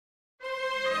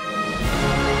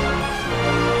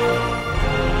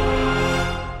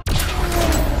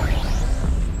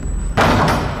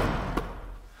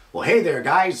Hey there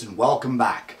guys, and welcome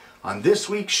back. On this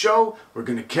week's show, we're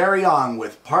going to carry on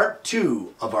with part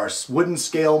 2 of our wooden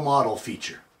scale model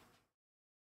feature.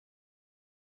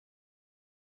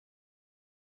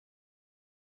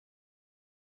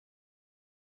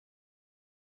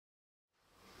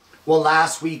 Well,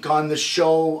 last week on the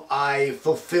show, I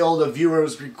fulfilled a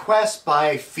viewer's request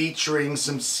by featuring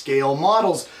some scale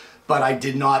models, but I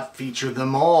did not feature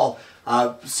them all,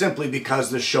 simply because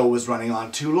the show was running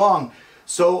on too long.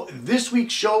 So this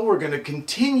week's show, we're going to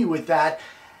continue with that,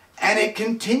 and it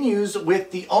continues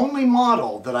with the only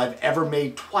model that I've ever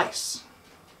made twice.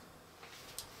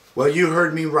 Well, you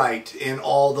heard me right. In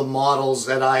all the models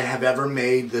that I have ever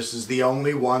made, this is the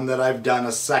only one that I've done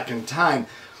a second time.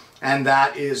 And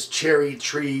that is Cherry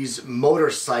Tree's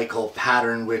motorcycle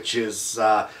pattern, which is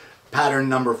pattern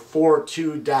number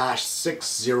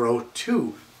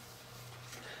 42-602.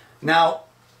 Now,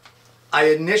 I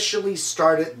initially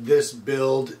started this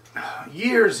build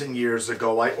years and years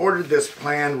ago. I ordered this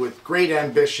plan with great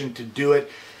ambition to do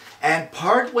it, and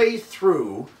partway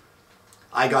through,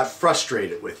 I got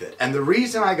frustrated with it. And the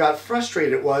reason I got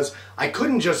frustrated was I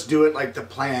couldn't just do it like the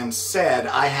plan said.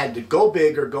 I had to go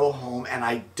big or go home, and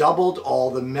I doubled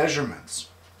all the measurements.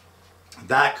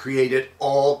 That created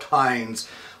all kinds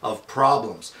of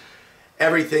problems.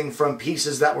 Everything from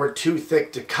pieces that were too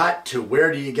thick to cut to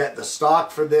where do you get the stock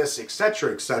for this,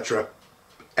 etc., etc.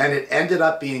 And it ended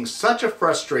up being such a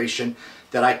frustration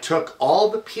that I took all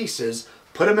the pieces,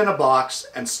 put them in a box,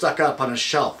 and stuck up on a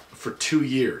shelf for 2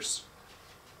 years.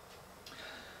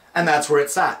 And that's where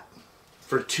it's at,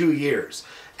 for 2 years.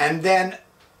 And then,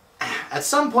 at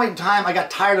some point in time, I got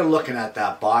tired of looking at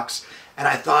that box, and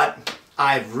I thought,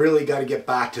 I've really got to get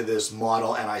back to this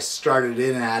model, and I started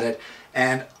in at it,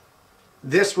 and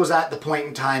this was at the point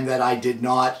in time that I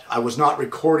was not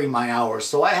recording my hours,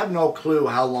 so I have no clue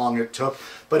how long it took,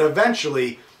 but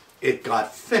eventually it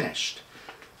got finished.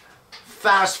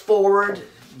 Fast forward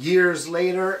years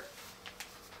later,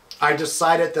 I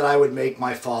decided that I would make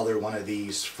my father one of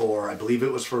these for, I believe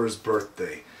it was for his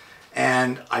birthday.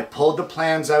 And I pulled the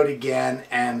plans out again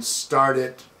and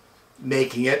started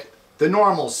making it the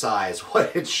normal size,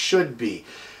 what it should be.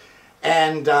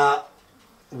 And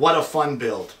what a fun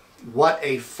build. What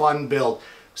a fun build.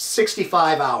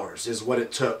 65 hours is what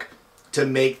it took to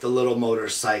make the little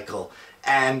motorcycle.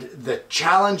 And the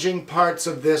challenging parts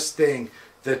of this thing,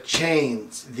 the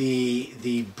chains,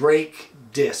 the brake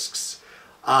discs,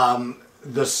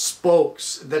 the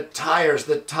spokes, the tires.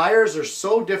 The tires are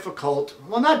so difficult.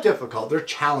 Well, not difficult, they're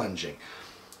challenging.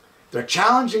 They're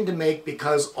challenging to make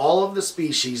because all of the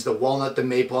species, the walnut, the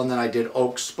maple, and then I did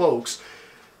oak spokes,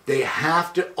 they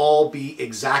have to all be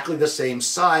exactly the same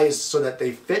size so that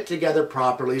they fit together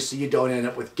properly so you don't end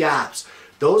up with gaps.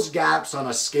 Those gaps on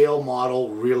a scale model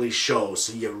really show,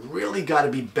 so you really got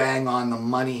to be bang on the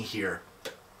money here.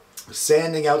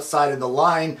 Sanding outside of the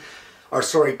line, or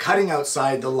sorry, cutting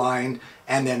outside the line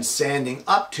and then sanding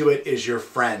up to it is your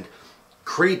friend.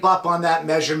 Creep up on that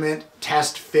measurement,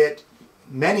 test fit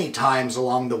many times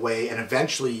along the way, and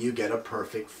eventually you get a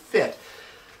perfect fit.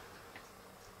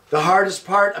 The hardest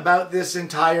part about this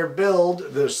entire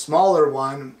build, the smaller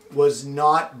one, was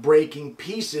not breaking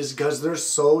pieces because they're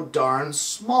so darn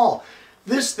small.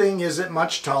 This thing isn't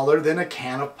much taller than a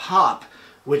can of pop,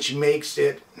 which makes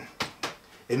it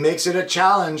a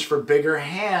challenge for bigger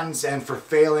hands and for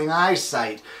failing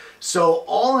eyesight. So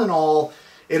all in all,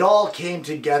 it all came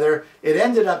together. It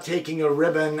ended up taking a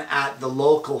ribbon at the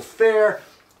local fair,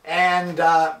 and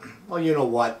well, you know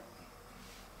what?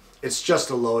 It's just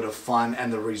a load of fun,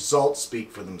 and the results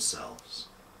speak for themselves.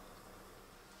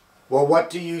 Well,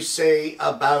 what do you say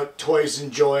about Toys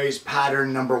and Joy's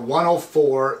pattern number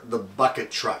 104, the bucket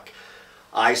truck?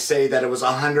 I say that it was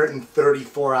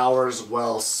 134 hours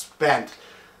well spent.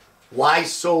 Why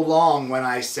so long when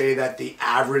I say that the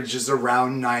average is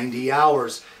around 90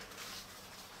 hours?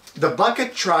 The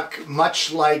bucket truck,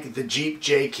 much like the Jeep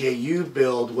JKU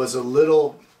build, was a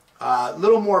little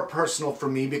more personal for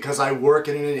me because I work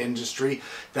in an industry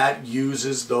that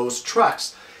uses those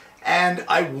trucks, and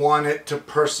I wanted to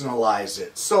personalize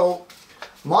it. So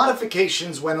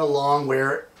modifications went along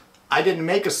where I didn't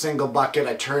make a single bucket,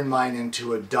 I turned mine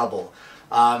into a double.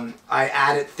 I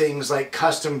added things like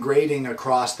custom grating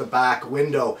across the back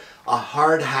window, a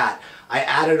hard hat. I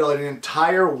added an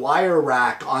entire wire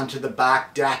rack onto the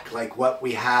back deck like what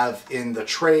we have in the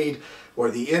trade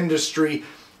or the industry,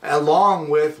 along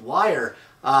with wire.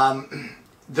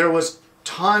 There was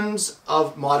tons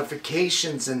of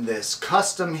modifications in this.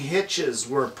 Custom hitches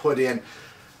were put in.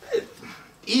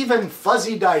 Even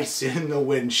fuzzy dice in the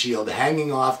windshield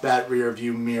hanging off that rear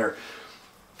view mirror.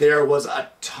 There was a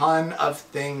ton of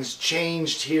things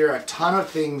changed here, a ton of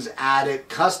things added,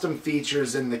 custom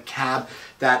features in the cab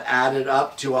that added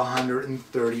up to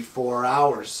 134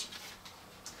 hours.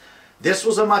 This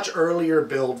was a much earlier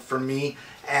build for me,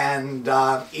 and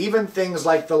even things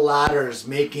like the ladders,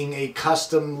 making a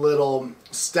custom little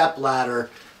step ladder,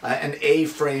 an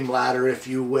A-frame ladder if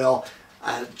you will,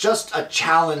 just a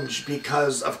challenge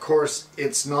because of course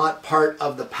it's not part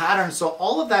of the pattern, so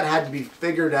all of that had to be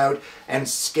figured out and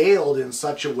scaled in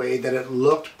such a way that it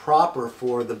looked proper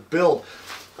for the build.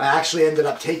 I actually ended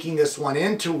up taking this one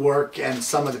into work, and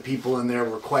some of the people in there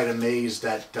were quite amazed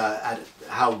at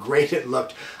how great it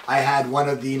looked. I had one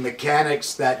of the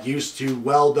mechanics that used to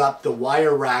weld up the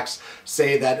wire racks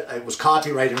say that it was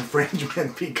copyright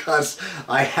infringement because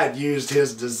I had used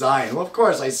his design. Well, of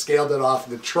course, I scaled it off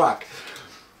the truck.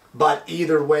 But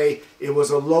either way, it was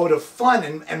a load of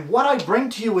fun. And what I bring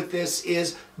to you with this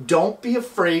is don't be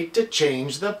afraid to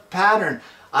change the pattern.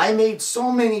 I made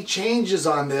so many changes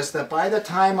on this that by the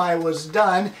time I was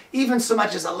done, even so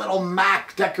much as a little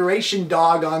Mac decoration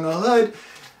dog on the hood,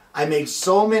 I made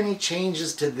so many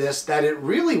changes to this that it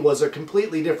really was a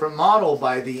completely different model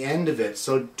by the end of it.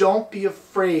 So don't be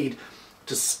afraid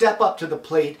to step up to the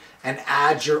plate and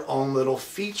add your own little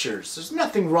features. There's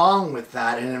nothing wrong with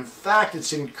that, and in fact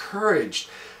it's encouraged.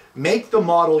 Make the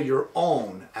model your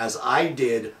own, as I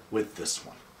did with this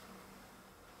one.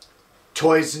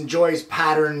 Toys and Joys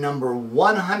pattern number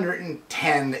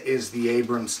 110 is the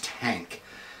Abrams Tank.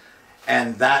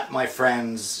 And that, my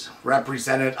friends,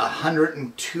 represented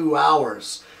 102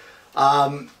 hours.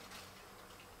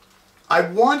 I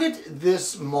wanted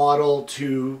this model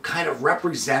to kind of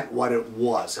represent what it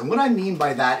was. And what I mean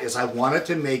by that is I wanted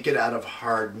to make it out of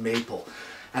hard maple.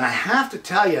 And I have to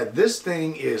tell you, this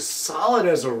thing is solid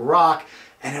as a rock,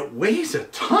 and it weighs a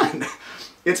ton.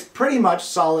 It's pretty much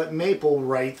solid maple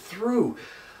right through.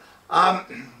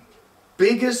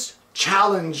 Biggest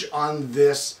challenge on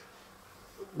this,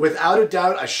 without a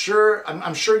doubt,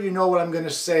 I'm sure you know what I'm going to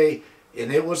say,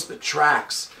 and it was the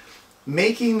tracks.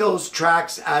 Making those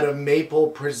tracks out of maple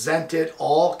presented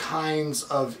all kinds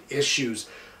of issues,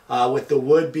 with the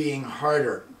wood being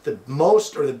harder.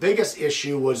 The biggest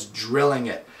issue was drilling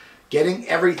it, getting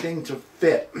everything to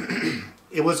fit.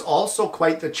 It was also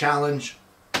quite the challenge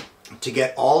to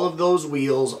get all of those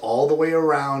wheels all the way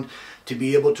around to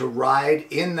be able to ride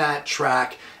in that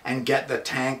track and get the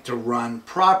tank to run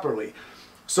properly.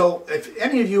 So if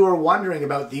any of you are wondering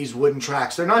about these wooden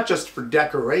tracks, they're not just for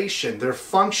decoration, they're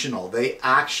functional. They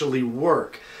actually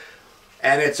work.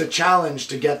 And it's a challenge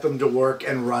to get them to work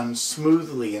and run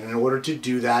smoothly. And in order to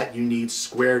do that, you need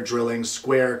square drilling,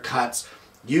 square cuts.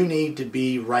 You need to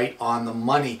be right on the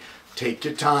money. Take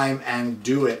your time and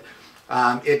do it.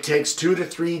 It takes 2 to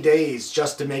 3 days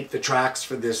just to make the tracks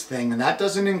for this thing, and that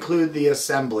doesn't include the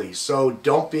assembly, so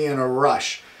don't be in a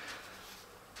rush.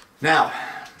 Now,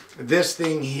 this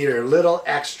thing here, little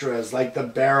extras like the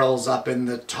barrels up in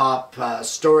the top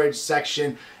storage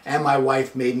section, and my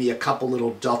wife made me a couple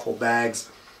little duffel bags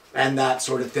and that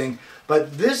sort of thing.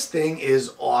 But this thing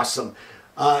is awesome.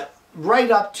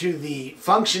 Right up to the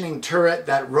functioning turret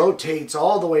that rotates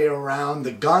all the way around,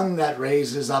 the gun that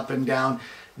raises up and down.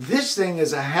 This thing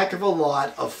is a heck of a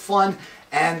lot of fun,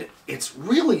 and it's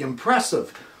really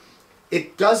impressive.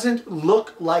 It doesn't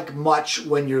look like much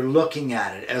when you're looking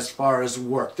at it as far as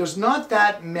work. There's not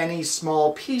that many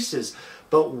small pieces,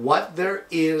 but what there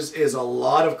is a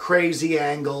lot of crazy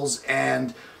angles,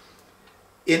 and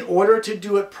in order to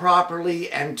do it properly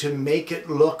and to make it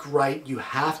look right, you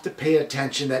have to pay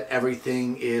attention that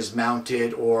everything is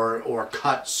mounted or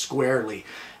cut squarely.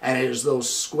 And it is those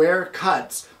square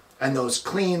cuts and those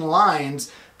clean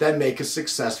lines that make a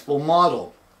successful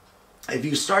model. If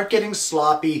you start getting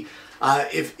sloppy,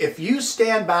 if you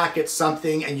stand back at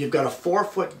something and you've got a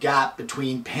 4-foot gap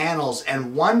between panels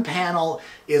and one panel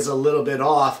is a little bit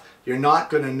off, you're not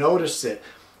going to notice it.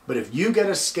 But if you get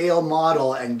a scale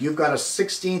model and you've got a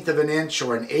 1/16 of an inch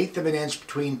or an 1/8 of an inch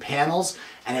between panels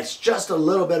and it's just a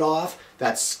little bit off,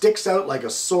 that sticks out like a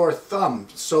sore thumb.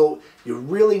 So you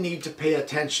really need to pay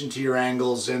attention to your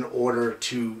angles in order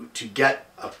to get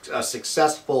a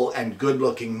successful and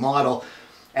good-looking model.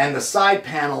 And the side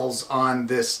panels on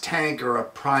this tank are a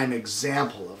prime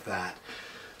example of that.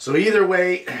 So either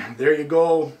way, there you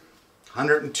go,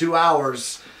 102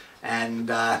 hours. And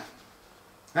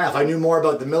if I knew more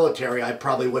about the military, I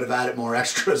probably would have added more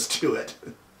extras to it.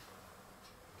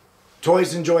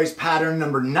 Toys and Joys pattern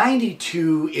number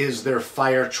 92 is their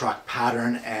fire truck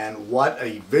pattern, and what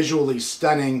a visually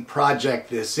stunning project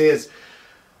this is.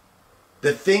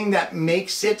 The thing that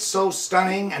makes it so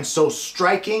stunning and so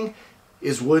striking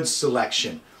is wood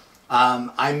selection.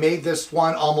 I made this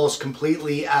one almost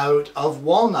completely out of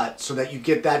walnut so that you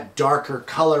get that darker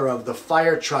color of the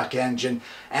fire truck engine.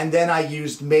 And then I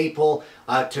used maple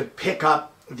to pick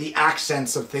up the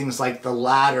accents of things like the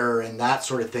ladder and that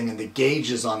sort of thing, and the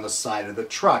gauges on the side of the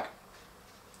truck.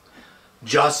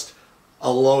 Just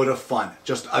a load of fun.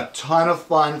 Just a ton of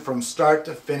fun from start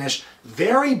to finish.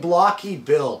 Very blocky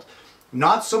build.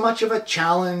 Not so much of a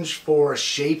challenge for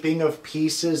shaping of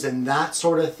pieces and that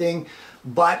sort of thing,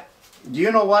 but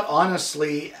you know what?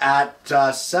 Honestly, at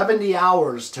 70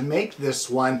 hours to make this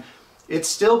one, it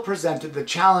still presented the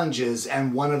challenges,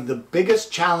 and one of the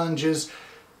biggest challenges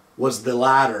was the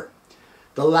ladder.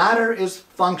 The ladder is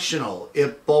functional.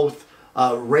 It both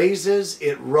raises,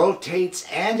 it rotates,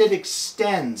 and it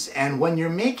extends. And when you're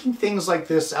making things like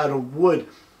this out of wood,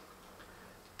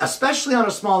 especially on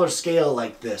a smaller scale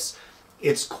like this,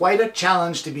 it's quite a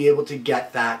challenge to be able to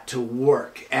get that to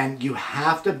work. And you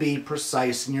have to be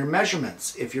precise in your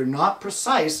measurements. If you're not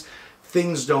precise,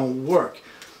 things don't work.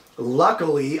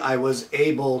 Luckily, I was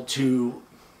able to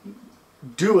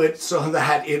do it so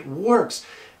that it works.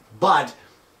 But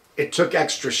it took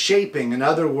extra shaping. In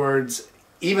other words,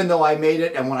 even though I made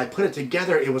it and when I put it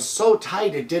together, it was so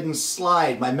tight it didn't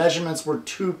slide. My measurements were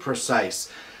too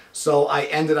precise. So I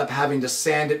ended up having to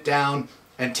sand it down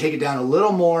and take it down a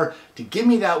little more to give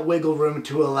me that wiggle room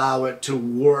to allow it to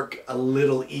work a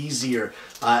little easier.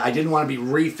 I didn't want to be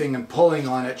reefing and pulling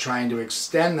on it trying to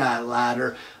extend that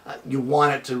ladder. You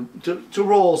want it to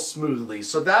roll smoothly.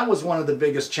 So that was one of the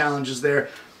biggest challenges there.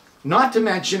 Not to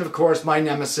mention, of course, my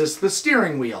nemesis, the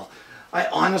steering wheel. I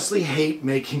honestly hate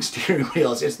making steering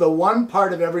wheels. It's the one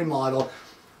part of every model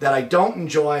that I don't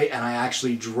enjoy and I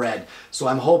actually dread. So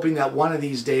I'm hoping that one of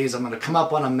these days I'm going to come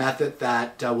up on a method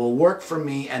that will work for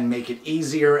me and make it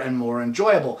easier and more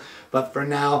enjoyable. But for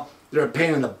now, they're a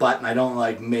pain in the butt and I don't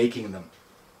like making them.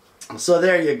 So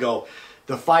there you go.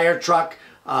 The fire truck,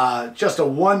 just a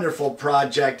wonderful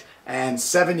project. And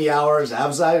 70 hours,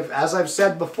 as I've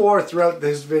said before throughout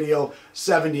this video,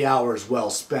 70 hours well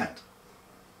spent.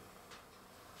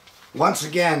 Once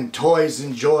again, toys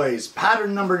and joys,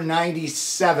 pattern number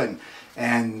 97,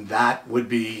 and that would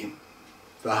be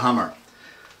the Hummer.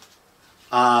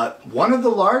 One of the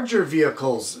larger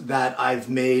vehicles that I've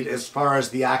made as far as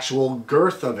the actual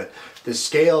girth of it. The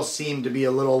scale seemed to be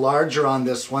a little larger on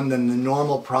this one than the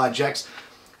normal projects.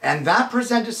 And that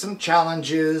presented some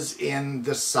challenges in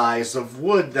the size of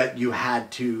wood that you had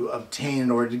to obtain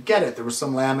in order to get it. There were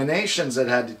some laminations that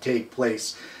had to take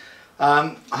place.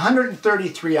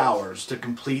 133 hours to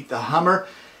complete the Hummer,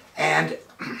 and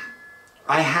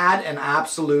I had an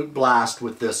absolute blast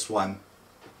with this one.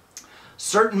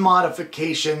 Certain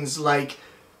modifications like,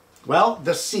 well,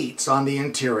 the seats on the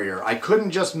interior. I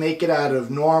couldn't just make it out of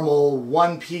normal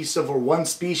one piece of or one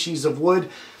species of wood.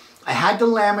 I had to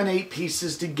laminate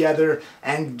pieces together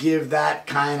and give that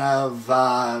kind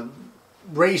of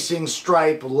racing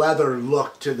stripe leather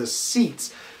look to the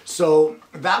seats. So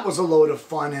that was a load of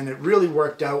fun and it really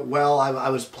worked out well. I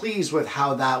was pleased with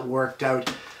how that worked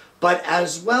out. But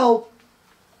as well,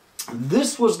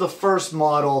 this was the first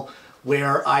model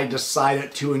where I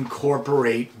decided to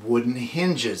incorporate wooden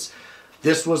hinges.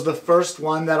 This was the first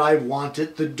one that I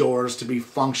wanted the doors to be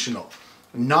functional.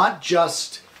 Not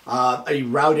just a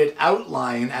routed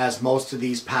outline as most of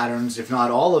these patterns, if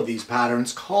not all of these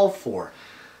patterns, call for.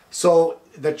 So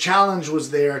the challenge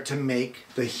was there to make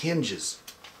the hinges.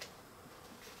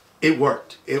 It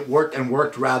worked. It worked and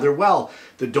worked rather well.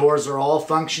 The doors are all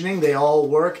functioning, they all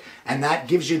work, and that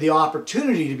gives you the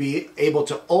opportunity to be able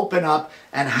to open up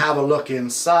and have a look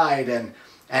inside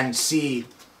and see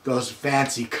those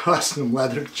fancy custom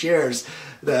leather chairs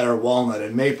that are walnut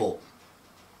and maple.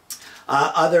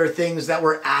 Other things that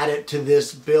were added to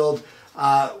this build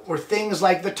were things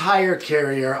like the tire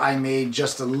carrier I made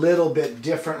just a little bit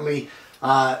differently.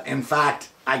 In fact,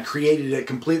 I created it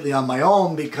completely on my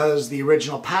own because the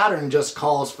original pattern just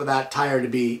calls for that tire to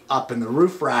be up in the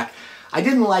roof rack. I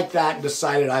didn't like that and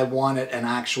decided I wanted an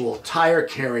actual tire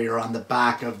carrier on the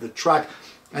back of the truck,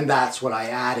 and that's what I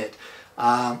added.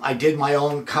 I did my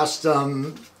own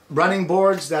custom running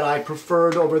boards that I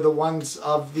preferred over the ones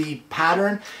of the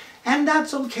pattern, and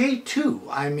that's okay too.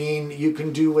 I mean, you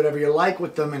can do whatever you like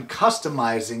with them, and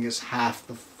customizing is half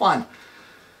the fun.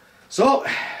 So,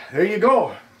 there you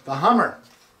go, the Hummer.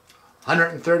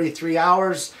 133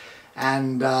 hours,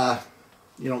 and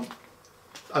you know,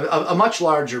 a much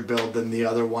larger build than the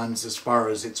other ones as far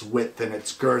as its width and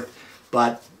its girth,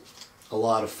 but a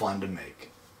lot of fun to make.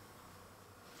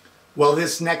 Well,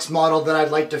 this next model that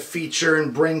I'd like to feature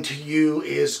and bring to you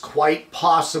is quite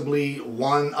possibly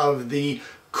one of the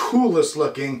coolest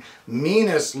looking,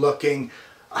 meanest looking,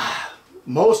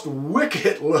 most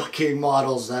wicked looking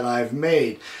models that I've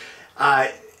made.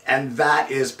 And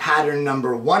that is pattern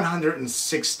number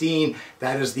 116.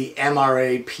 That is the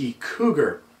MRAP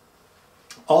Cougar,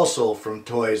 also from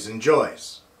Toys and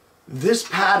Joys. This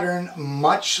pattern,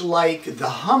 much like the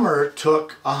Hummer,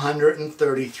 took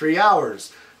 133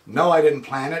 hours. No, I didn't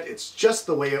plan it. It's just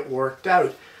the way it worked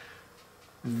out.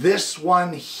 This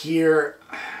one here,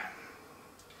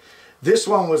 this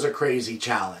one was a crazy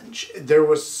challenge. There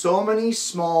was so many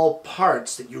small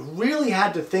parts that you really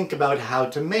had to think about how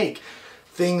to make.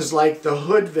 Things like the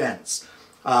hood vents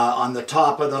on the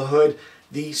top of the hood,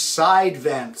 the side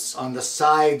vents on the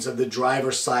sides of the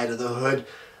driver's side of the hood,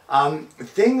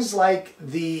 things like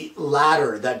the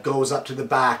ladder that goes up to the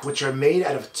back, which are made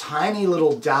out of tiny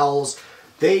little dowels.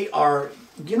 They are,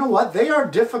 you know what, they are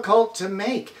difficult to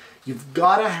make. You've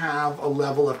got to have a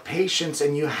level of patience,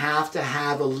 and you have to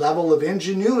have a level of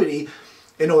ingenuity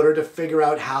in order to figure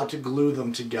out how to glue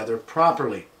them together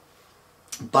properly.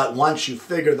 But once you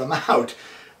figure them out,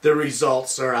 the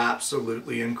results are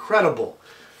absolutely incredible.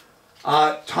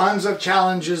 Tons of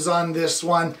challenges on this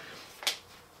one.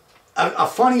 A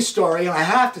funny story, and I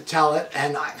have to tell it,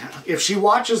 and if she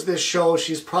watches this show,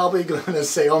 she's probably going to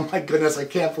say, oh my goodness, I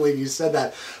can't believe you said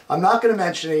that. I'm not going to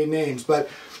mention any names, but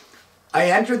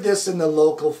I entered this in the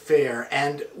local fair,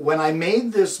 and when I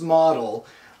made this model,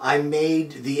 I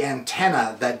made the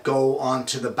antenna that go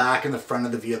onto the back and the front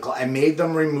of the vehicle. I made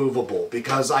them removable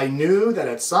because I knew that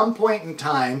at some point in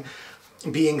time,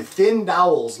 being thin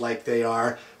dowels like they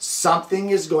are, something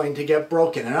is going to get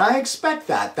broken. And I expect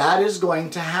that. That is going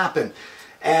to happen.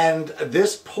 And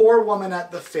this poor woman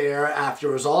at the fair, after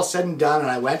it was all said and done and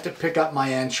I went to pick up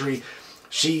my entry,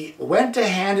 she went to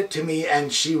hand it to me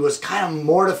and she was kind of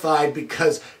mortified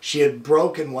because she had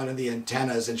broken one of the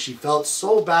antennas and she felt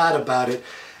so bad about it.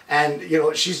 And, you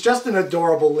know, she's just an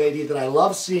adorable lady that I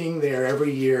love seeing there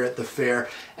every year at the fair.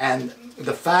 And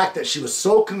the fact that she was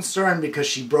so concerned because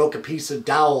she broke a piece of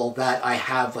dowel that I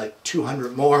have like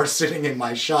 200 more sitting in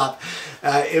my shop,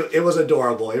 it was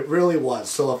adorable. It really was.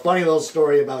 So a funny little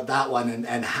story about that one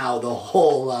and how the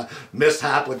whole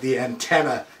mishap with the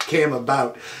antenna came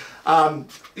about.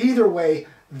 Either way,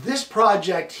 this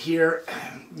project here,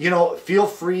 you know, feel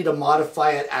free to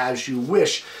modify it as you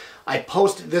wish. I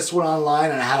posted this one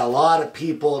online and I had a lot of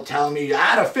people telling me,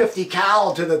 add a 50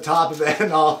 cal to the top of it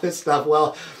and all this stuff.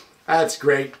 Well, that's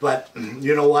great, but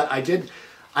you know what?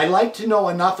 I like to know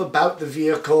enough about the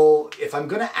vehicle. If I'm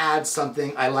going to add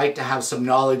something, I like to have some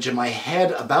knowledge in my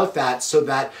head about that so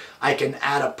that I can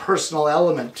add a personal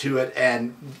element to it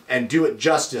and do it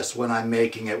justice when I'm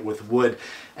making it with wood.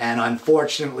 And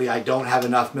unfortunately, I don't have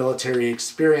enough military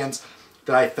experience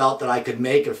that I felt that I could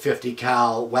make a 50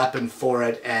 cal weapon for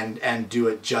it and do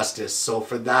it justice. So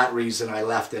for that reason, I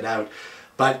left it out.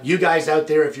 But you guys out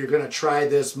there, if you're going to try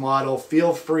this model,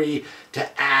 feel free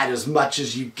to add as much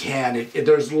as you can.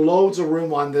 There's loads of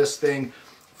room on this thing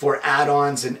for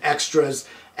add-ons and extras.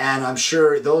 And I'm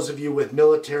sure those of you with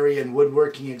military and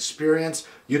woodworking experience,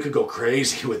 you could go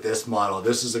crazy with this model.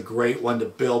 This is a great one to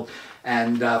build.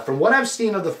 And from what I've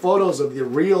seen of the photos of the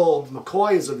real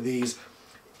McCoys of these,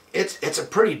 it's a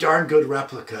pretty darn good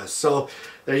replica. So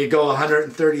there you go,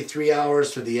 133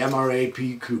 hours for the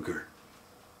MRAP Cougar.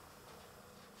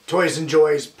 Toys and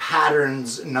Joys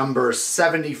patterns number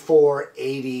 74,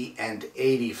 80, and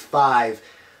 85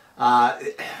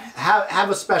 have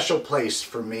a special place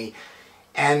for me.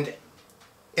 And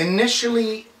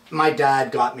initially, my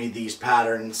dad got me these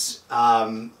patterns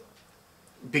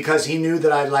because he knew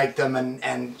that I liked them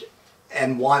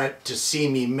and wanted to see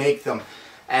me make them.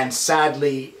 And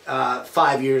sadly,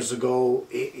 5 years ago,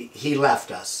 he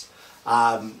left us.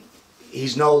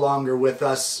 He's no longer with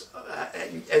us.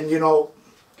 And you know,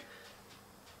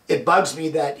 it bugs me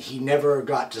that he never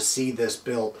got to see this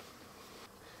build.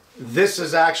 This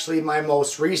is actually my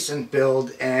most recent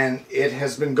build, and it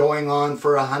has been going on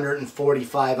for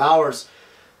 145 hours.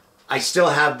 I still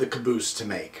have the caboose to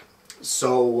make.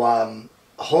 So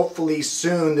hopefully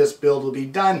soon this build will be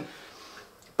done.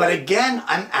 But again,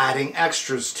 I'm adding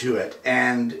extras to it.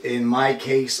 And in my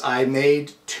case, I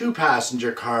made 2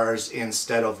 passenger cars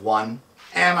instead of 1.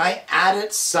 And I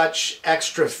added such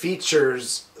extra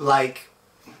features like,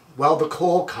 well, the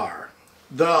coal car.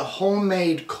 The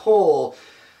homemade coal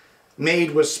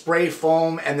made with spray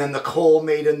foam and then the coal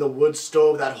made in the wood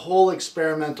stove. That whole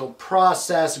experimental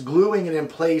process, gluing it in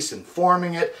place and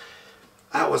forming it.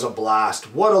 That was a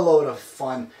blast. What a load of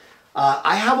fun.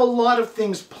 I have a lot of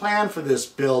things planned for this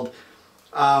build.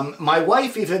 My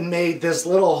wife even made this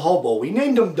little hobo. We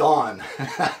named him Don.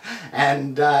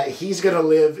 And he's going to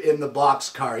live in the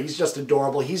boxcar. He's just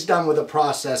adorable. He's done with a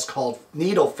process called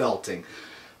needle felting.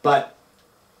 But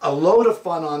a load of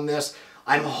fun on this.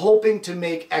 I'm hoping to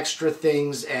make extra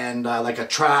things and like a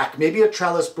track, maybe a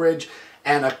trellis bridge,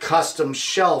 and a custom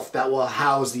shelf that will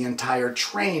house the entire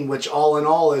train, which all in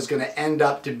all is going to end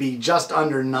up to be just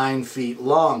under 9 feet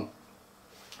long.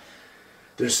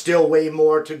 There's still way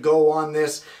more to go on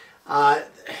this.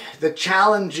 The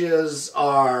challenges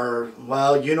are,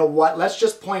 well, you know what? Let's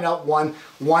just point out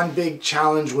one big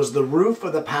challenge was the roof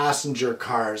of the passenger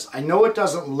cars. I know it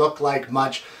doesn't look like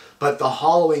much, but the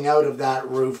hollowing out of that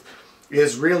roof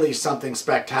is really something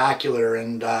spectacular.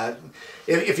 And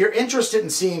if you're interested in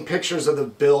seeing pictures of the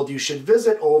build, you should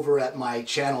visit over at my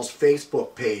channel's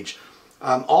Facebook page.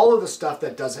 All of the stuff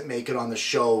that doesn't make it on the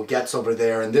show gets over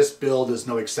there, and this build is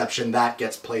no exception. That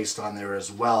gets placed on there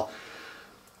as well.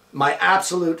 My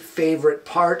absolute favorite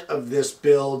part of this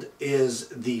build is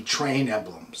the train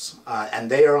emblems, and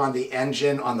they are on the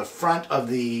engine, on the front of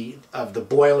the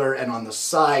boiler, and on the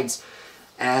sides.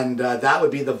 And that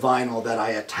would be the vinyl that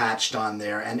I attached on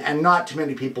there. And not too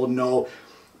many people know,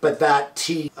 but that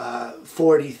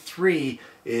T43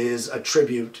 is a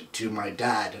tribute to my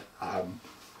dad,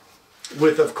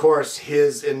 with, of course,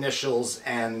 his initials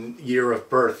and year of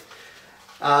birth.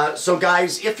 So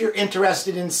guys, if you're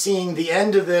interested in seeing the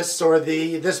end of this, or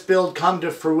this build come to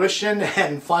fruition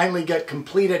and finally get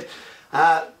completed,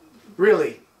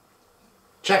 really,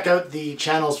 check out the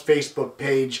channel's Facebook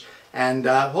page, and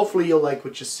hopefully you'll like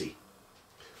what you see.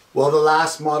 Well, the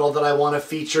last model that I want to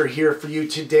feature here for you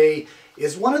today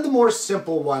is one of the more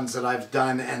simple ones that I've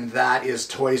done, and that is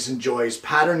Toys and Joy's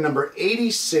pattern number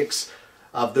 86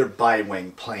 of their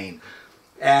bi-wing plane.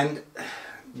 And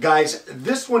guys,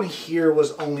 this one here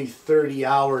was only 30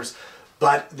 hours,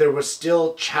 but there were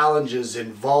still challenges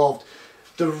involved.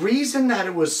 The reason that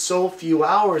it was so few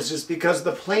hours is because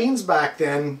the planes back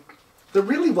then, there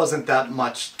really wasn't that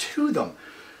much to them.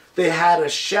 They had a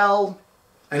shell,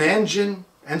 an engine,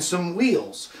 and some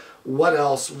wheels. What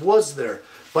else was there?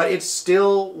 But it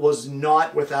still was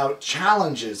not without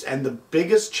challenges, and the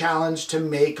biggest challenge to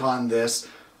make on this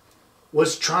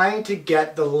was trying to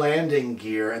get the landing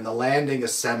gear and the landing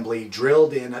assembly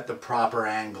drilled in at the proper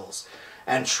angles.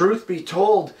 And truth be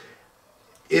told,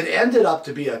 it ended up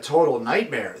to be a total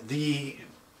nightmare. The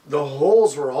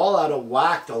holes were all out of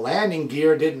whack. The landing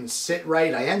gear didn't sit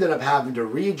right. I ended up having to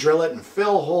re-drill it and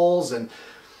fill holes. And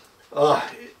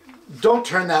don't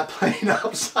turn that plane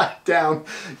upside down.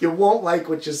 You won't like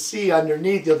what you see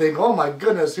underneath. You'll think, oh my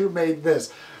goodness, who made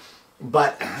this?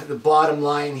 But the bottom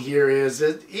line here is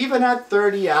that even at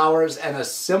 30 hours and a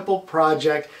simple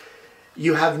project,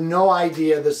 you have no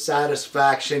idea the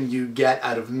satisfaction you get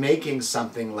out of making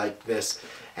something like this.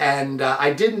 And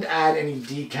I didn't add any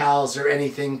decals or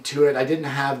anything to it. I didn't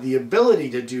have the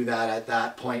ability to do that at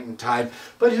that point in time.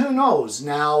 But who knows?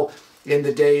 Now, in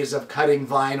the days of cutting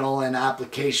vinyl and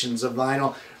applications of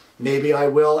vinyl, maybe I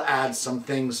will add some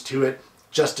things to it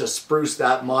just to spruce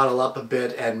that model up a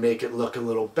bit and make it look a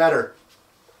little better.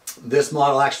 This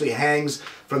model actually hangs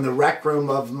from the rec room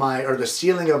of the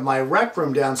ceiling of my rec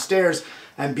room downstairs,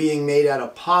 and being made out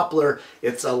of poplar,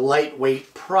 it's a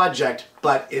lightweight project,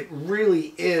 but it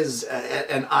really is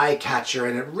an eye catcher,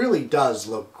 and it really does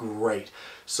look great.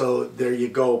 So there you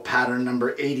go, pattern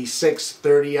number 86,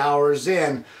 30 hours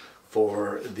in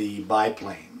for the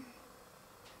biplane.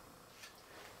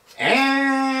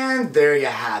 And there you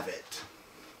have it,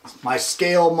 my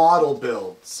scale model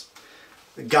builds.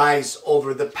 Guys,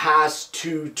 over the past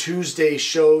 2 Tuesday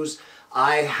shows,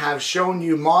 I have shown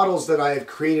you models that I have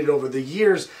created over the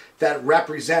years that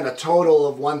represent a total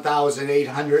of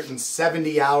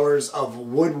 1,870 hours of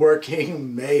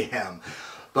woodworking mayhem.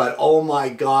 But oh my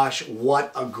gosh,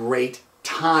 what a great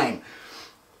time.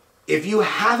 If you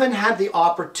haven't had the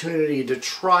opportunity to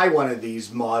try one of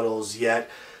these models yet,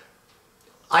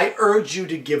 I urge you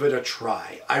to give it a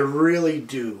try. I really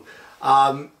do.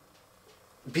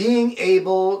 Being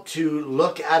able to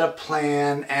look at a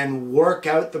plan and work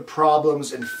out the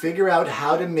problems and figure out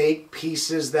how to make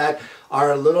pieces that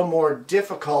are a little more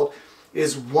difficult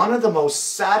is one of the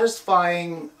most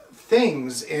satisfying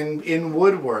things in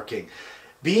woodworking.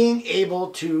 Being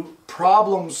able to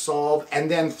problem solve,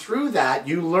 and then through that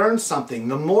you learn something.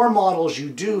 The more models you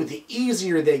do, the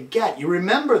easier they get. You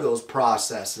remember those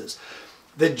processes.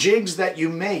 The jigs that you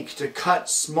make to cut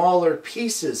smaller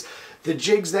pieces, the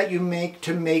jigs that you make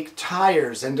to make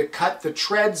tires and to cut the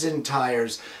treads in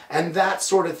tires and that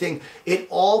sort of thing. It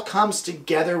all comes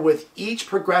together with each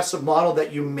progressive model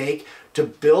that you make to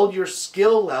build your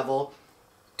skill level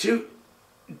to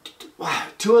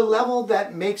a level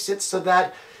that makes it so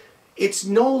that it's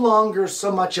no longer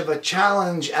so much of a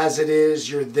challenge as it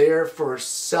is you're there for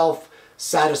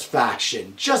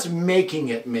satisfaction. Just making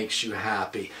it makes you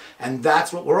happy. And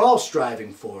that's what we're all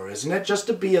striving for, isn't it? Just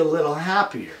to be a little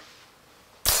happier.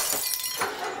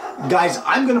 Guys,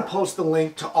 I'm going to post the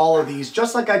link to all of these,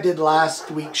 just like I did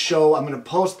last week's show. I'm going to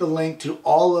post the link to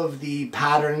all of the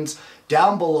patterns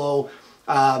down below.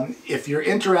 If you're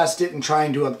interested in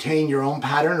trying to obtain your own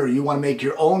pattern, or you want to make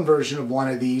your own version of one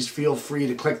of these, feel free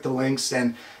to click the links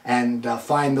and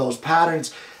find those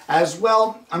patterns. As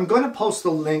well, I'm going to post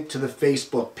the link to the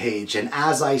Facebook page. And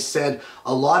as I said,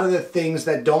 a lot of the things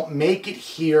that don't make it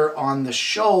here on the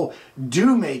show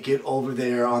do make it over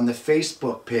there on the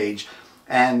Facebook page.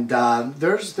 And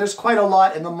there's quite a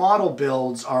lot, and the model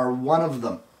builds are one of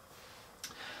them.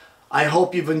 I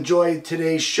hope you've enjoyed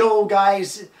today's show,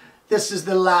 guys. This is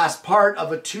the last part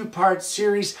of a two-part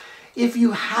series. If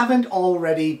you haven't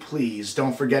already, please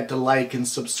don't forget to like and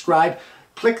subscribe.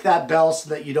 Click that bell so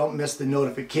that you don't miss the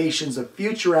notifications of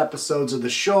future episodes of the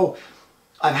show.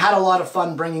 I've had a lot of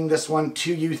fun bringing this one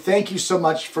to you. Thank you so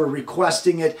much for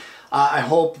requesting it. I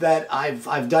hope that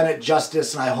I've done it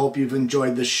justice, and I hope you've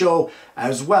enjoyed the show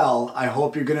as well. I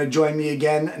hope you're going to join me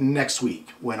again next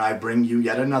week when I bring you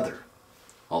yet another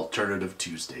Alternative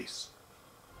Tuesdays.